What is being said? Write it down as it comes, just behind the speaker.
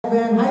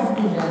band, high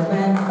school jazz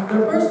band,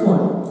 their first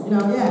one, you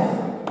know,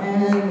 yeah.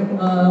 And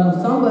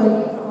somebody,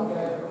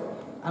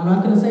 I'm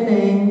not gonna say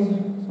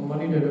names,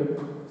 somebody did it.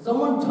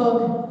 Someone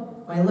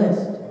took my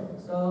list.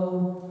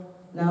 So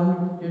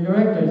now your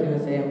director is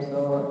gonna say him,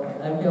 so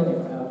I feel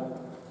proud.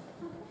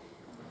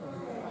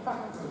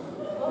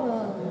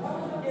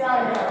 Get out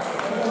of here.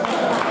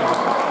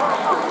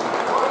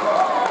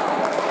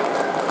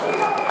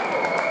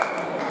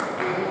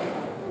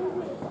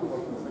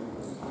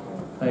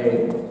 Hi,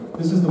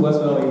 this is the West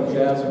Valley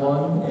Jazz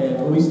One,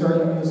 and we'll be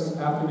starting this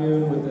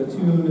afternoon with a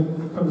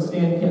tune from the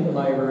Stan Kenton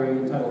Library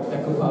entitled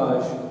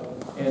Decoupage,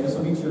 and this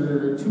will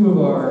feature two of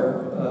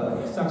our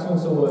saxophone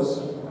soloists,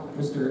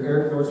 Mr.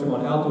 Eric Nordstrom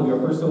on alto, our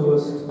first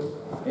soloist,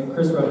 and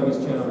Chris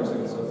Rodriguez-Chen on our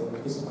second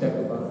soloist. This is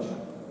Decoupage.